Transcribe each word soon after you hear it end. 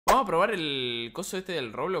Vamos a probar el coso este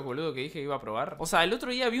del Roblox, boludo, que dije que iba a probar. O sea, el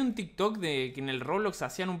otro día vi un TikTok de que en el Roblox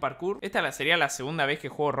hacían un parkour. Esta sería la segunda vez que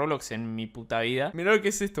juego Roblox en mi puta vida. Mirá lo que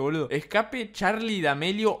es esto, boludo. Escape Charlie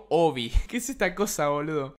D'Amelio Obi. ¿Qué es esta cosa,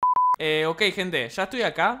 boludo? Ok, gente, ya estoy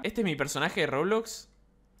acá. Este es mi personaje de Roblox.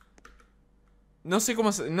 No sé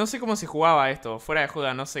cómo se jugaba esto. Fuera de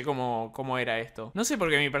joda, no sé cómo era esto. No sé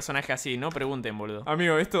por qué mi personaje así, no pregunten, boludo.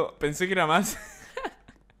 Amigo, esto pensé que era más.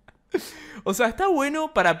 O sea, está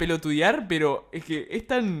bueno para pelotudear, pero es que es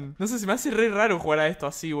tan... No sé, se me hace re raro jugar a esto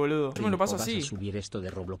así, boludo. Yo me lo paso así. ¿Vas a subir esto de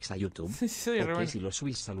Roblox a YouTube? Sí, soy re bueno. Si lo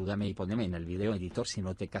subís, salúdame y poneme en el video editor, si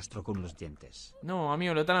no te castro con los dientes. No,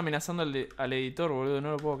 amigo, lo están amenazando al editor, boludo. No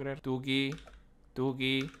lo puedo creer. Tuki.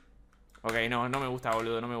 Ok, no me gusta,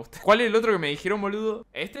 boludo, no me gusta. ¿Cuál es el otro que me dijeron, boludo?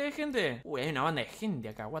 ¿Este es gente? Uy, hay una banda de gente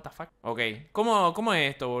acá, what the fuck. Ok, ¿cómo es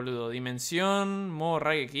esto, boludo? Dimensión, modo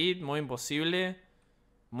Rage Kit, modo imposible,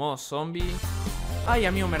 modo zombie. Ay,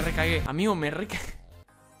 amigo, me recagué. Amigo, me recagué.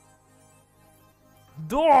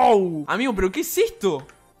 ¡No! Amigo, ¿pero qué es esto?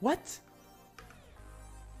 ¿What?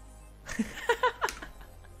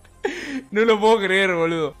 No lo puedo creer,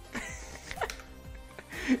 boludo.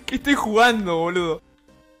 ¿Qué estoy jugando, boludo?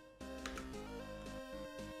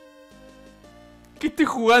 ¿Qué estoy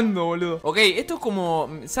jugando, boludo? Ok, esto es como...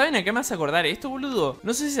 ¿Saben a qué me hace acordar esto, boludo?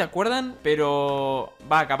 No sé si se acuerdan, pero...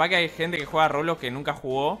 Va, capaz que hay gente que juega a Roblox que nunca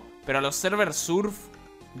jugó. Pero a los servers surf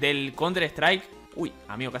del Counter-Strike... Uy,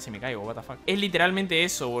 amigo, casi me caigo, what the fuck. Es literalmente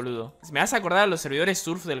eso, boludo. Me hace acordar a los servidores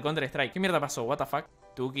surf del Counter-Strike. ¿Qué mierda pasó? What the fuck.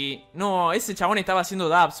 Tuki. No, ese chabón estaba haciendo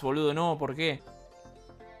dubs, boludo. No, ¿por qué?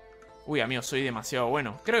 Uy, amigo, soy demasiado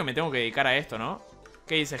bueno. Creo que me tengo que dedicar a esto, ¿no?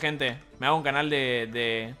 ¿Qué dice, gente? Me hago un canal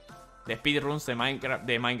de speedruns de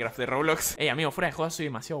Minecraft, de Roblox. Ey, amigo, fuera de joda soy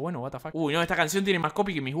demasiado bueno, what the fuck. Uy, no, esta canción tiene más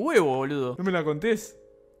copy que mis huevos, boludo. No me la contés.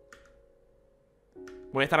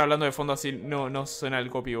 Voy a estar hablando de fondo así, no suena el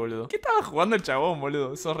copy, boludo. ¿Qué estaba jugando el chabón,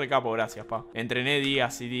 boludo? Sos recapo, gracias, pa. Entrené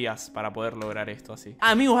días y días para poder lograr esto así.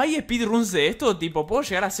 Ah, amigos, ¿hay speedruns de esto? Tipo, ¿puedo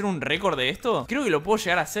llegar a hacer un récord de esto? Creo que lo puedo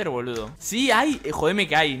llegar a hacer, boludo. Sí, hay, jodeme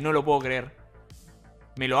que hay, no lo puedo creer.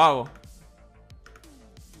 Me lo hago.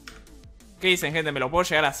 ¿Qué dicen, gente? ¿Me lo puedo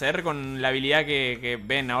llegar a hacer con la habilidad que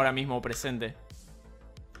ven ahora mismo presente?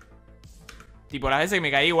 Tipo, las veces que me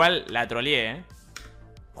caí igual la troleé,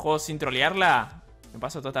 Juego sin trolearla. Me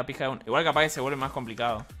paso toda esta pija de un... Igual capaz que se vuelve más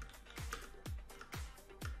complicado.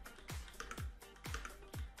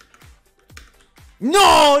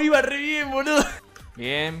 ¡No! Iba re bien, boludo.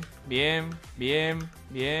 Bien.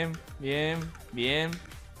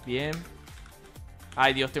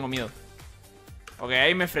 Ay, Dios, tengo miedo. Ok,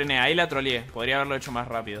 ahí me frené, ahí la troleé. Podría haberlo hecho más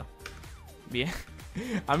rápido. Bien.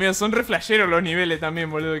 Amigos, son re flasheros los niveles también,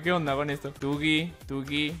 boludo. ¿Qué onda con esto? Tuki.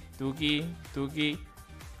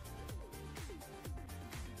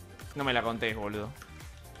 No me la contés, boludo.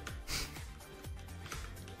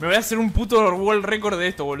 Me voy a hacer un puto world record de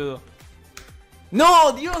esto, boludo.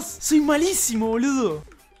 ¡No, Dios! Soy malísimo, boludo.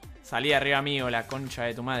 Salí arriba, mío, la concha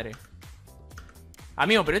de tu madre.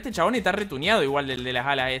 Amigo, pero este chabón está retuneado igual del de las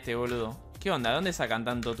alas boludo. ¿Qué onda? ¿De dónde sacan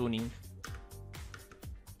tanto tuning?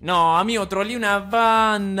 No, amigo, troleé una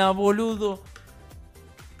banda, boludo.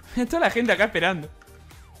 Toda la gente acá esperando.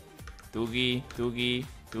 Tuki.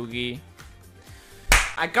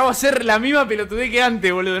 Acabo de hacer la misma pelotudez que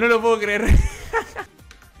antes, boludo. No lo puedo creer.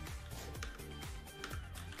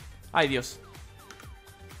 Ay, Dios.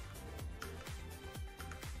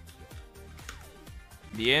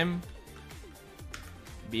 Bien.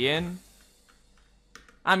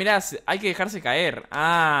 Ah, mirá, hay que dejarse caer.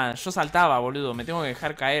 Ah, yo saltaba, boludo. Me tengo que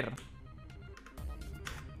dejar caer.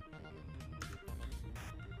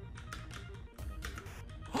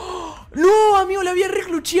 ¡No, amigo! La había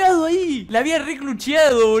reclucheado ahí. La había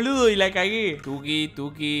reclucheado, boludo, y la cagué. Tuki.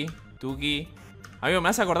 Amigo, me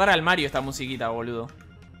hace acordar al Mario esta musiquita, boludo.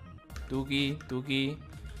 Tuki.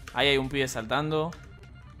 Ahí hay un pibe saltando.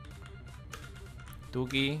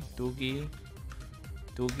 Tuki.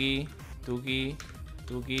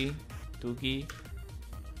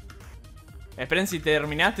 Esperen, si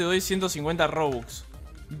terminás te doy 150 Robux.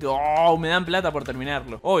 Oh, me dan plata por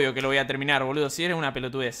terminarlo. Obvio que lo voy a terminar, boludo. Si eres una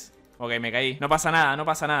pelotudez. Ok, me caí. No pasa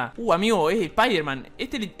nada. Amigo, es Spider-Man.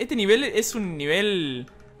 Este nivel es un nivel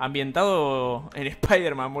ambientado en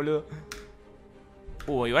Spider-Man, boludo.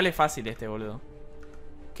 Igual es fácil este, boludo.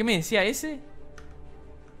 ¿Qué me decía ese?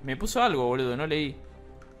 Me puso algo, boludo, no leí.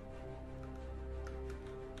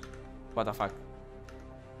 What the fuck.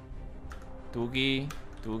 Tuki.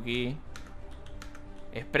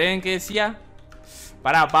 Spreen, ¿qué decía?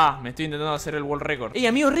 Pará, me estoy intentando hacer el world record. Ey,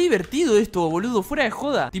 amigo, re divertido esto, boludo, fuera de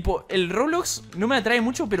joda. Tipo, el Roblox no me atrae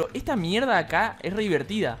mucho, pero esta mierda acá es re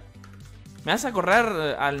divertida. Me vas a correr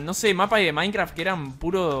al, no sé, mapa de Minecraft que eran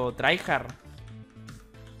puro tryhard.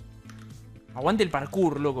 Aguante el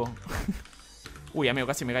parkour, loco. Uy, amigo,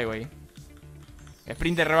 casi me caigo ahí.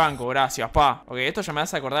 Sprint de rebanco, gracias, pa. Ok, esto ya me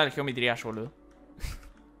hace acordar del Geometry Dash, boludo.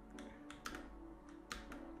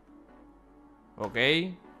 Ok.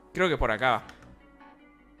 Creo que es por acá.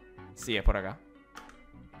 Sí, es por acá.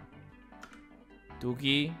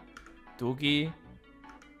 Tuki. Tuki.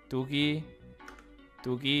 Tuki.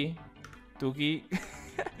 Tuki. Tuki.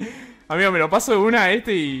 Amigo, me lo paso de una a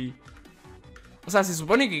este y... O sea, se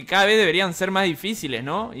supone que cada vez deberían ser más difíciles,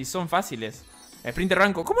 ¿no? Y son fáciles. Sprinter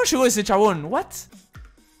ranco. ¿Cómo llegó ese chabón? ¿What?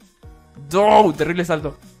 ¡Oh! Terrible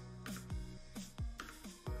salto.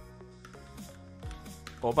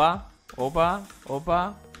 Opa. Opa.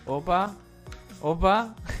 Opa. Opa.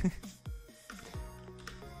 Opa.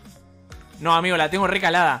 No, amigo, la tengo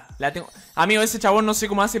recalada. La tengo... Amigo, ese chabón no sé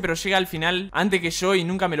cómo hace, pero llega al final antes que yo y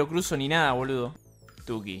nunca me lo cruzo ni nada, boludo.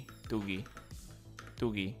 Tuki. Tuki.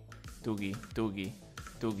 Tuki. Tuki. Tuki.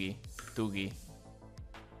 Tuki. Tuki.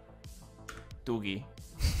 Tuki.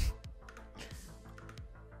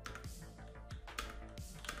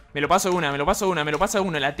 Me lo paso de una, me lo paso de una, me lo paso de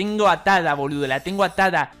una. La tengo atada, boludo, la tengo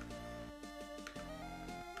atada.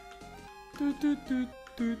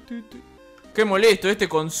 Qué molesto este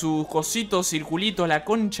con sus cositos, circulitos, la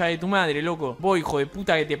concha de tu madre, loco. Vos, hijo de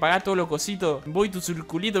puta, que te pagás todos los cositos. Vos y tu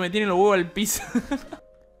circulito me tienen los huevos al piso.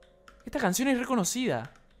 Esta canción es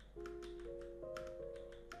reconocida.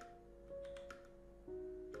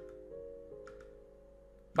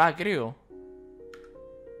 Va, creo.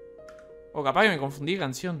 O capaz que me confundí de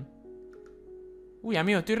canción. Uy,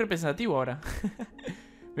 amigo, estoy representativo ahora.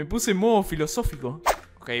 Me puse en modo filosófico.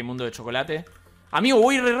 Ok, mundo de chocolate. Amigo,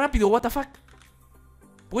 voy re rápido, what the fuck.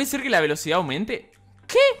 ¿Puede ser que la velocidad aumente?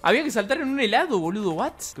 ¿Qué? Había que saltar en un helado, boludo,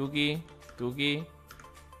 what? Tuki, tuki.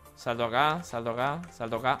 Salto acá, salto acá,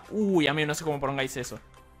 salto acá. Uy, amigo, no sé cómo pongáis eso.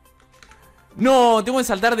 No, tengo que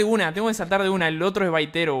saltar de una, tengo que saltar de una. El otro es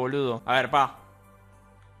baitero, boludo. A ver, pa.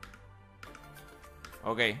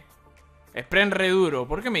 Ok. Spreen re duro.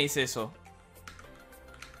 ¿Por qué me dice eso?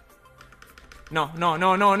 No, no,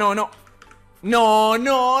 no, no, no, no. No,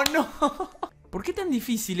 no, no. ¿Por qué tan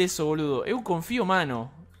difícil eso, boludo? Eu confío,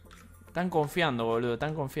 mano. Están confiando, boludo,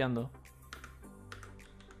 están confiando.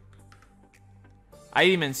 Hay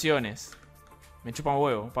dimensiones. Me chupan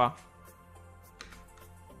huevo, pa.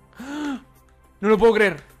 No lo puedo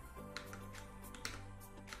creer.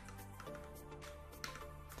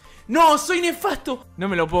 ¡No! ¡Soy nefasto! No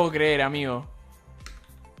me lo puedo creer, amigo.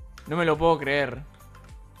 No me lo puedo creer.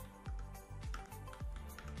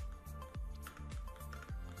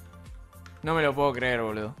 No me lo puedo creer,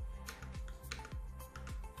 boludo.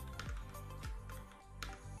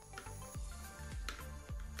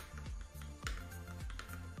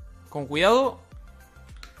 Con cuidado.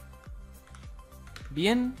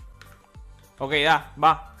 Bien. Ok, da,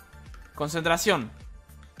 va. Concentración.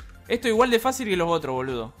 Esto igual de fácil que los otros,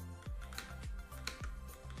 boludo.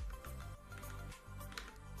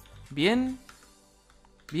 Bien.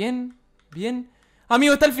 Bien. Bien.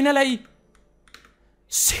 Amigo, está al final ahí.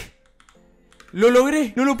 Sí. Lo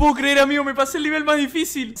logré. No lo puedo creer, amigo. Me pasé el nivel más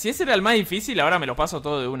difícil. Si ese era el más difícil, ahora me lo paso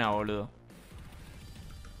todo de una, boludo.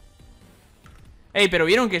 Ey, pero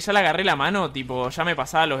vieron que ya le agarré la mano. Tipo, ya me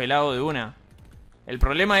pasaba los helados de una. El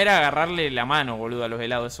problema era agarrarle la mano, boludo, a los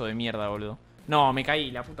helados eso de mierda, boludo. No, me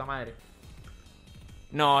caí, la puta madre.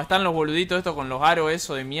 No, están los boluditos estos con los aros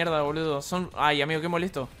eso de mierda, boludo. Son... Ay, amigo, qué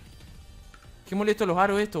molesto. Qué molesto los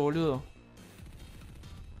aros estos, boludo.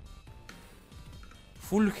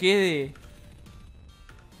 Full G de...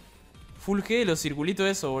 Full G de los circulitos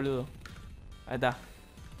eso, boludo. Ahí está.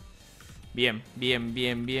 Bien, bien,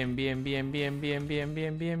 bien, bien, bien, bien, bien, bien, bien,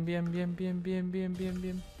 bien, bien, bien, bien, bien, bien, bien, bien,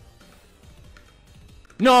 bien.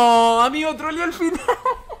 No, amigo, troleó al final.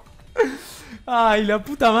 Ay, la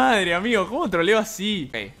puta madre, amigo. ¿Cómo troleo así?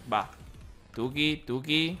 Ok, va. Tuki,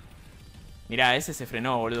 tuki. Mirá, ese se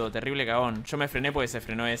frenó, boludo. Terrible cagón. Yo me frené porque se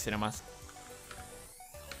frenó ese nomás.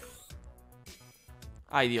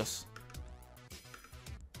 Ay, Dios.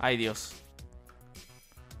 Ay, Dios.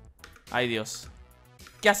 Ay, Dios.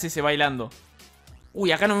 ¿Qué hace ese bailando?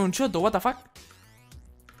 Uy, acá no veo un choto, what the fuck.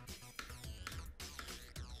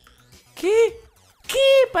 ¿Qué? ¿Qué?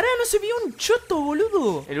 Pará, no se vio un choto,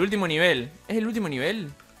 boludo. El último nivel. ¿Es el último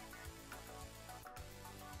nivel?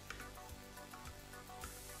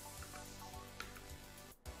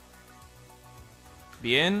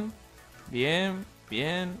 Bien. Bien.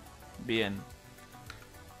 Bien. Bien.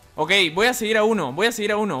 Ok, voy a seguir a uno. Voy a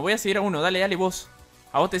seguir a uno. Voy a seguir a uno. Dale, dale vos.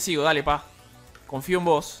 A vos te sigo, dale, pa. Confío en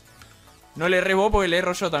vos. No le erres vos porque le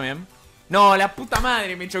erro yo también. No, la puta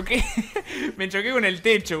madre, me choqué. Me choqué con el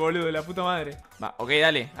techo, boludo, la puta madre. Va, ok,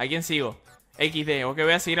 dale, ¿a quién sigo? XD, ok,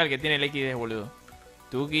 voy a seguir al que tiene el XD, boludo.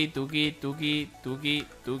 Tuki, tuki, tuki, tuki,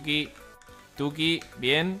 tuki, tuki.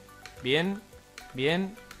 Bien, bien,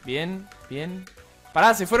 bien, bien, bien.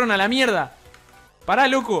 Pará, se fueron a la mierda. Pará,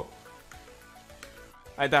 loco.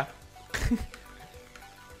 Ahí está.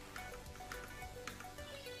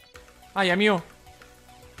 Ay, amigo.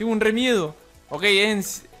 Tengo un re miedo. Ok,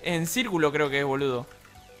 es en círculo creo que es, boludo.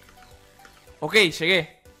 Ok,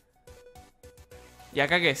 llegué. ¿Y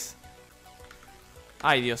acá qué es?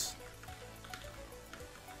 Ay, Dios.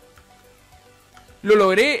 ¿Lo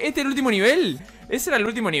logré? ¿Este es el último nivel? ¿Ese era el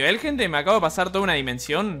último nivel, gente? Me acabo de pasar toda una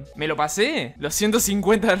dimensión. ¿Me lo pasé? Los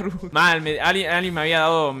 150 rublos. Mal, alguien me había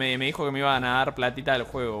dado... Me dijo que me iban a dar platita del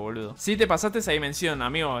juego, boludo. Sí, te pasaste esa dimensión,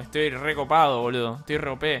 amigo. Estoy recopado, boludo. Estoy re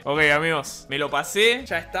OP. Ok, amigos. Me lo pasé.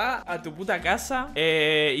 Ya está. A tu puta casa.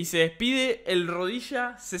 Y se despide el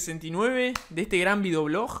rodilla 69 de este gran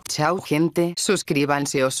videoblog. Chao gente,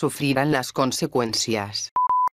 suscríbanse o sufrirán las consecuencias.